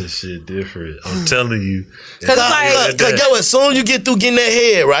different to me. That shit different. I'm telling you. Cause as soon as you get through getting that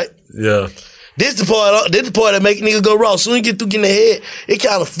head, right? Yeah. This the part that make niggas go raw. Soon as you get through getting the head, it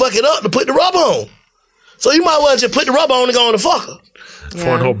kind of fuck it up to put the rubber on. So you might well just put the rubber on and go on the fucker.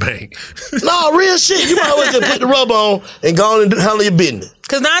 Porno bank. No, real shit. You might well just put the rubber on and go on and handle your business.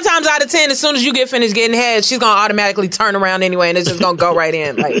 Because 9 times out of 10, as soon as you get finished getting head, she's going to automatically turn around anyway, and it's just going to go right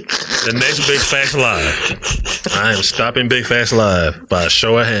in. Like the next Big Facts Live. I am stopping Big Facts Live by a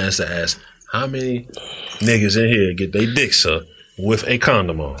show of hands to ask how many niggas in here get their dick sucked with a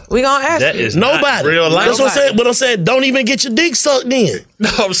condom on. We gonna ask that you. is nobody. Real life. That's what I'm saying. But I'm saying, don't even get your dick sucked then. No,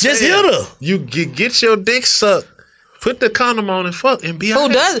 I'm saying, just hit her. You get your dick sucked. Put the condom on and fuck and be Who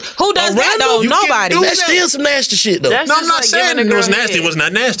does that though? Nobody. That's still some nasty shit though. No, I'm not saying it was nasty. It was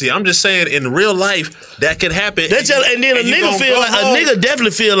not nasty. I'm just saying in real life that could happen. And then a nigga feel like a nigga definitely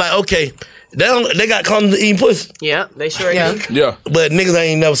feel like okay. They got condoms to eating pussy. Yeah, they sure do. Yeah. But niggas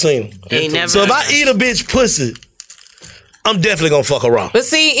ain't never seen them. So if I eat a bitch pussy, I'm definitely gonna fuck her raw. But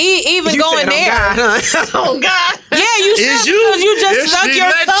see, even you going there. Oh God. Yeah, you should. You just suck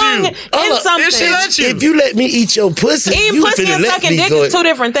your tongue in something. If you let me eat your pussy, eating you pussy and sucking dick is 2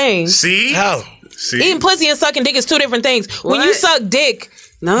 different things. See? How? Eating pussy and sucking dick is 2 different things. What? When you suck dick,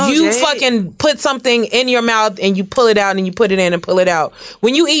 you fucking put something in your mouth and you pull it out and you put it in and pull it out.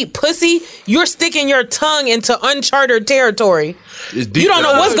 When you eat pussy, you're sticking your tongue into uncharted territory. You don't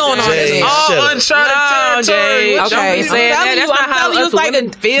know what's going on. All uncharted territory. Okay, the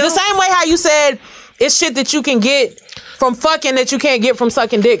same way how you said it's shit that you can get from fucking that you can't get from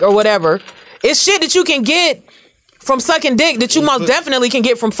sucking dick or whatever. It's shit that you can get from sucking dick that you most definitely can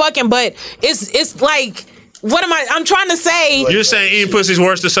get from fucking, but it's like, what am I'm trying to say. You're saying eating pussy is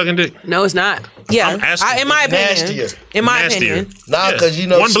worse than sucking dick? No, it's not. Yeah, in my opinion. Nastier. In my opinion. Nah, because you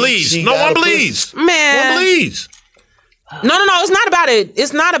know one bleeds. One bleeds. Man. One bleeds. No, it's not about it.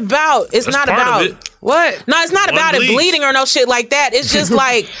 It's not about. It's That's not part about of it. what. No, it's not One about bleeds. it bleeding or no shit like that. It's just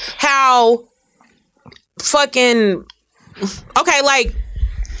like how fucking. Okay, like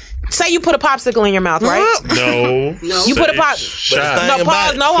say you put a popsicle in your mouth, right? No. You put a pop. No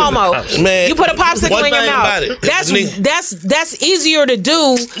pause. No homo. Man, you put a popsicle in your mouth. That's easier to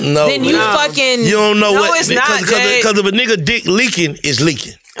do than you fucking. You don't know No, what. it's not, Because if a nigga dick leaking, it's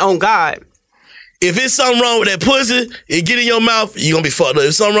leaking. Oh God. If it's something wrong with that pussy, it get in your mouth, you gonna be fucked up.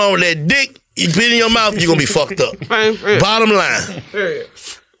 If something wrong with that dick, it get in your mouth, you gonna be fucked up. Bottom line.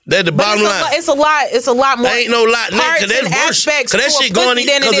 That's the bottom line. It's a lot more. Ain't no lot, parts cause that's and worse. aspects Cause that to a shit going pussy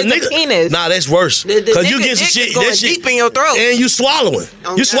than it is a penis. Nah, that's worse. Cause you get some shit going that shit deep in your throat, and you swallowing.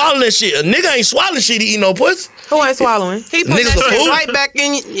 You swallowing that shit. A nigga ain't swallowing shit to eat no pussy. Who ain't swallowing? He put Niggas that shit food. right back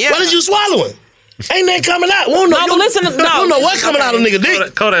in. Yeah. What is you swallowing? Ain't that coming out? We don't know. No, but listen. We don't know what's coming out of nigga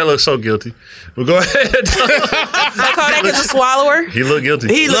dick. Kodak looks so guilty. But go ahead. So Kodak is a swallower. He look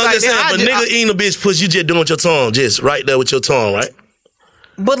guilty. He look like But nigga eating a bitch pussy, you just doing with your tongue, just right there with your tongue, right?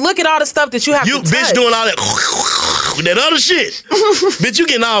 But look at all the stuff that you have to touch. Bitch doing all that that other shit. Bitch, you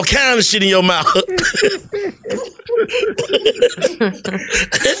getting all kind of shit in your mouth. You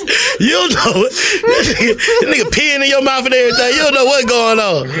don't know. That nigga peeing in your mouth and everything. You don't know what's going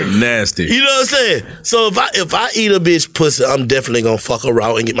on. Nasty. You know what I'm saying? So if I eat a bitch pussy, I'm definitely gonna fuck her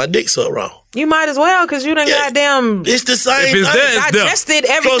raw and get my dick sucked raw. You might as well, because you done goddamn. It's the same. If it's there, it's digested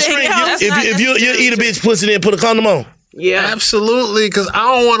everything else. If you eat a bitch pussy, then put a condom on. Yeah, absolutely. Because I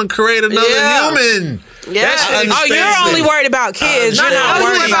don't want to create another human. Yeah. Oh, you're only worried about kids. You're not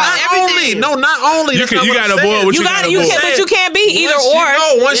worried about everything. Not only. You gotta avoid what you gotta avoid. But you can't be either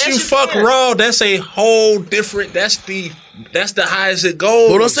or. Once you fuck raw, that's a whole different. That's the highest it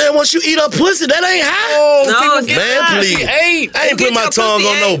goes. What I'm saying, once you eat a pussy, that ain't high. Man, please. I ain't put my tongue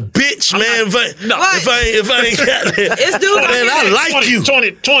on no bitch, man. If I ain't got that, it's dude. Man, I like you.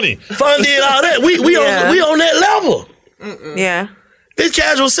 20. Fun did all that. We on that level. Yeah. It's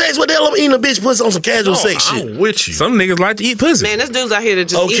casual sex. What the hell I'm eating a bitch pussy on some casual sex shit? I'm with you. Some niggas like to eat pussy. Man, there's dudes out here that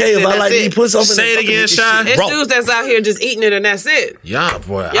just eat it. Okay, if I like to eat pussy, I'm say it again, Shy. There's dudes that's out here just eating it and that's it. Yeah,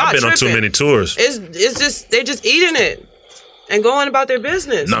 boy. Y'all I've been on too tripping. many tours. It's just they're just eating it and going about their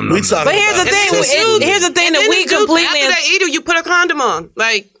business. But here's the thing that we completely after they eat it, you put a condom on.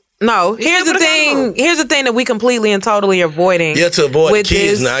 Like no, here's the thing. Here's the thing that we completely and totally avoiding. Yeah, to avoid with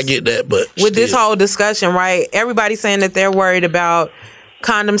kids. this, Now I get that, but with this whole discussion, right? Everybody's saying that they're worried about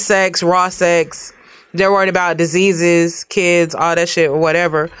condom sex, raw sex. They're worried about diseases, kids, all that shit or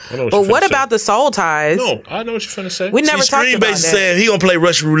whatever. But what about the soul ties? No, I know what you're finna say. We never talked about that. saying he gonna play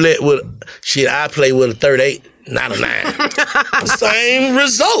Russian roulette with shit. I play with a 38, not a 9. Same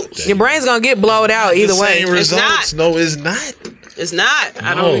result. Your brain's gonna get blowed out either way. Same results. No, it's not. It's not.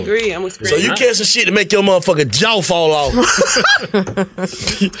 I don't agree. I'm with So you catch some shit to make your motherfucking jaw fall off. Who said?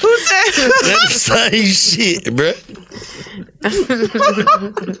 That's the same shit, bruh.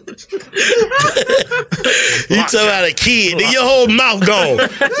 You talking about a kid, then your whole mouth gone.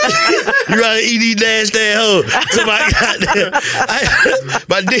 You gotta eat these nasty ass hoes. Somebody got there.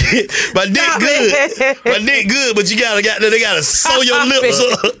 My dick good. My dick good, but you gotta they gotta sew your lips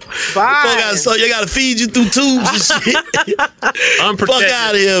up. You gotta feed you through tubes and shit. Fuck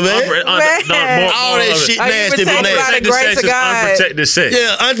out of here, man. All that shit nasty, but nasty. Unprotected sex.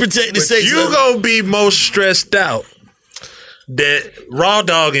 Yeah, unprotected sex. You gonna be most stressed out that raw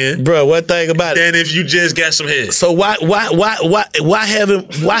dogging, bro. What thing about it? Than if you just got some head. So why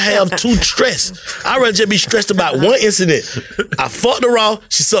have two stress? I'd rather just be stressed about one incident. I fucked her raw,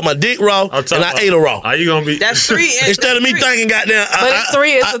 she sucked my dick raw, and I ate her raw. Are you gonna be? That's 3. Instead of me thinking, goddamn, it's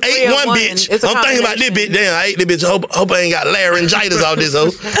 3. It's I a 3 ate or one 1. bitch. It's a I'm thinking about this bitch. Damn, I ate this bitch. Hope I ain't got laryngitis out this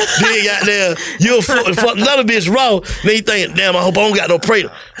hoe. Then goddamn, you'll fuck another bitch raw. Then you thinking, damn, I hope I don't got no prey.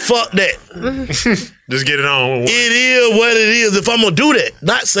 Fuck that. Just get it on. It is what it is. If I'm gonna do that,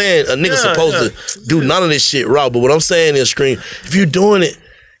 not saying a nigga supposed to do none of this shit raw, but what I'm saying is, Scream, if you're doing it,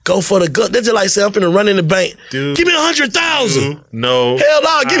 go for the gut. That's just like saying I'm finna run in the bank. Dude, give me 100,000. No. Hell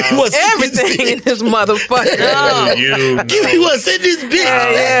no. Give me what's everything in this motherfucker. Give me what's in this bitch.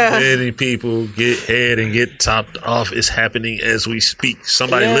 Yeah. Many people get head and get topped off. It's happening as we speak.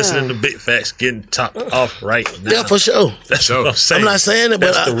 Somebody listening to Big Facts getting topped off right now. Yeah, for sure. That's what I'm saying. I'm not saying it,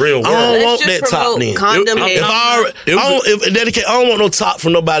 but that's the real world. I don't want that top then. I don't want no top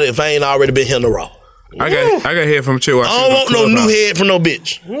from nobody if I ain't already been here in the raw. I got head from a chick. I don't want no new head from no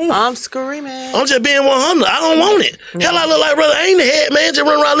bitch. I'm screaming. I'm just being 100. I don't want it. Hell, I look like brother. I ain't the head man. Just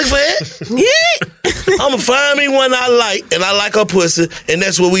run around looking for head. Yeah. I'm gonna find me one I like, and I like her pussy, and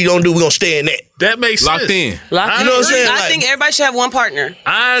that's what we gonna do. We gonna stay in that. That makes locked sense. in. You know what I'm saying? I think everybody should have one partner.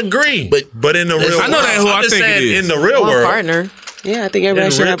 I agree, but in the real world, I know that who I think it is. In the real world, partner. Yeah, I think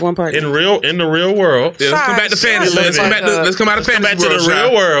everybody should have one partner. In the real world. Yeah, let's come back to fantasy. Let's come out of fantasy. Back to the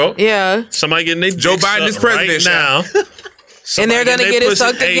real world. Yeah. Somebody getting their Joe Biden is president right now. And they're gonna get it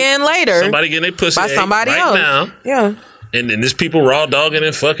sucked again later. Somebody getting their pussy by somebody else now. Yeah. And then there's people raw dogging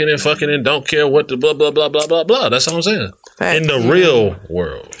and fucking and don't care what the blah blah blah blah blah blah. That's what I'm saying. Facts. In the real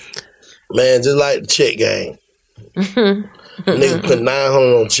world, man, just like the check game. Nigga put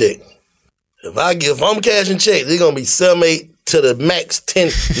 900 on check. If I'm cashing check, they're gonna be 7-8 to the max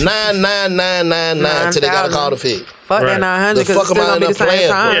 10 99999 till they gotta call the fee. Fuck that 900 because it's still gonna be the same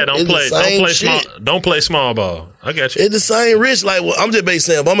time. Yeah, don't play small ball. I got you. It's the same risk. Like I'm just basically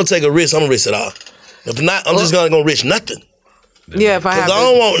saying, if I'm gonna take a risk, I'm gonna risk it all. If not, I'm just gonna risk nothing. Yeah, if I have. I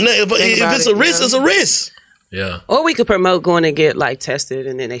don't want. If it's a risk, it's a risk. Yeah. Or we could promote going to get like tested,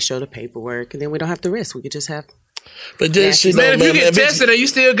 and then they show the paperwork, and then we don't have to risk. We could just have. But this shit, man, if you get tested and you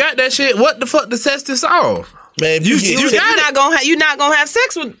still got that shit, what the fuck to test this off? Man, you're not gonna have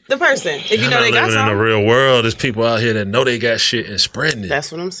sex with the person if you know they got something. In the real world, there's people out here that know they got shit and spreading it.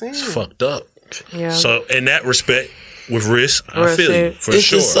 That's what I'm saying. It's fucked up. Yeah. So in that respect, with risk, I feel you for it's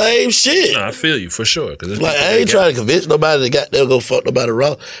sure. It's the same shit. No, I feel you for sure. Cause like I ain't trying to convince nobody that got there go fuck nobody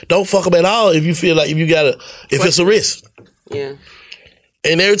wrong. Don't fuck them at all if you feel like if it's a risk. Yeah.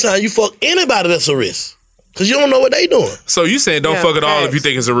 And every time you fuck anybody, that's a risk because you don't know what they doing. So you saying don't fuck at all if you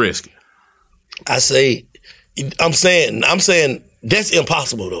think it's a risk? I'm saying that's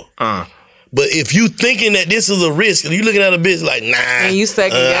impossible though. But if you thinking that this is a risk and you looking at a bitch like nah, and you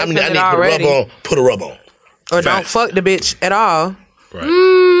second guessing it already, put a rub on. Or don't fuck the bitch at all.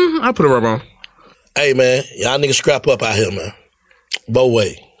 Right. I put a rub on. Hey man, y'all niggas scrap up out here, man. Both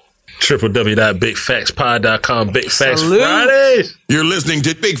way. www.bigfactspod.com. Big Facts Fridays. You're listening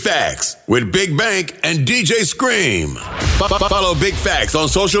to Big Facts with Big Bank and DJ Scream. Follow Big Facts on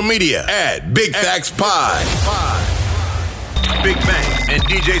social media at Big Facts Pod. Big Bank and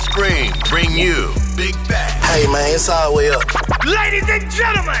DJ Scream bring you Big Facts. Hey man, it's all the way up. Ladies and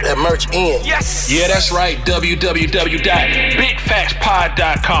gentlemen. That merch in. Yes. Yeah, that's right.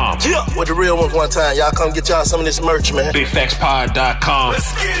 www.bigfactspod.com. Yeah, with the real ones one time. Y'all come get y'all some of this merch, man. Bigfactspod.com.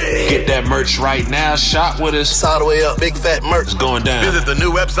 Let's get it. Get that merch right now. Shop with us. It's all the way up. Big Fat merch. It's going down. Visit the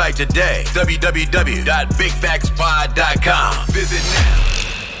new website today. www.bigfactspod.com. Visit now.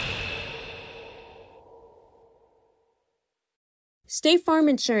 State Farm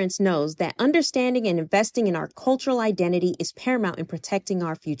Insurance knows that understanding and investing in our cultural identity is paramount in protecting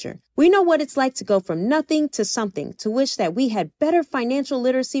our future. We know what it's like to go from nothing to something, to wish that we had better financial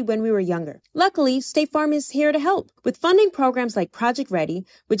literacy when we were younger. Luckily, State Farm is here to help with funding programs like Project Ready,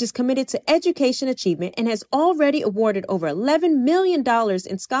 which is committed to education achievement and has already awarded over $11 million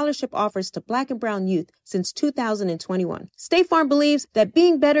in scholarship offers to Black and Brown youth since 2021. State Farm believes that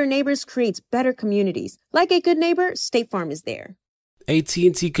being better neighbors creates better communities. Like a good neighbor, State Farm is there.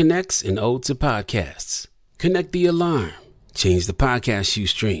 AT&T connects an ode to podcasts. Connect the alarm. Change the podcast you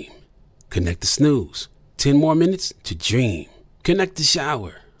stream. Connect the snooze. 10 more minutes to dream. Connect the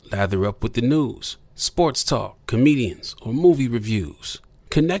shower. Lather up with the news, sports talk, comedians, or movie reviews.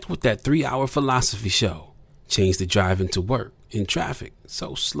 Connect with that 3-hour philosophy show. Change the drive into work in traffic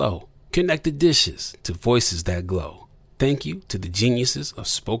so slow. Connect the dishes to voices that glow. Thank you to the geniuses of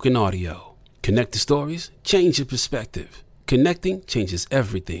spoken audio. Connect the stories. Change your perspective. Connecting changes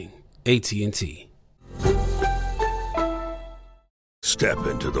everything. AT&T. Step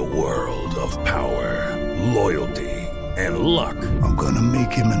into the world of power, loyalty, and luck. I'm gonna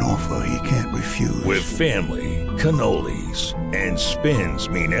make him an offer he can't refuse. With family, cannolis, and spins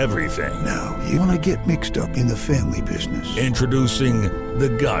mean everything. Now, you wanna get mixed up in the family business. Introducing The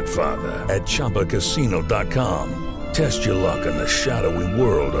Godfather at ChumbaCasino.com. Test your luck in the shadowy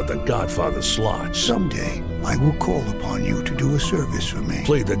world of The Godfather slot. Someday, I will call upon you to do a service for me.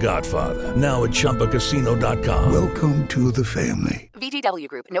 Play The Godfather, now at ChumbaCasino.com. Welcome to the family. VGW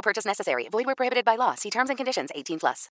Group. No purchase necessary. Void where prohibited by law. See terms and conditions. 18+.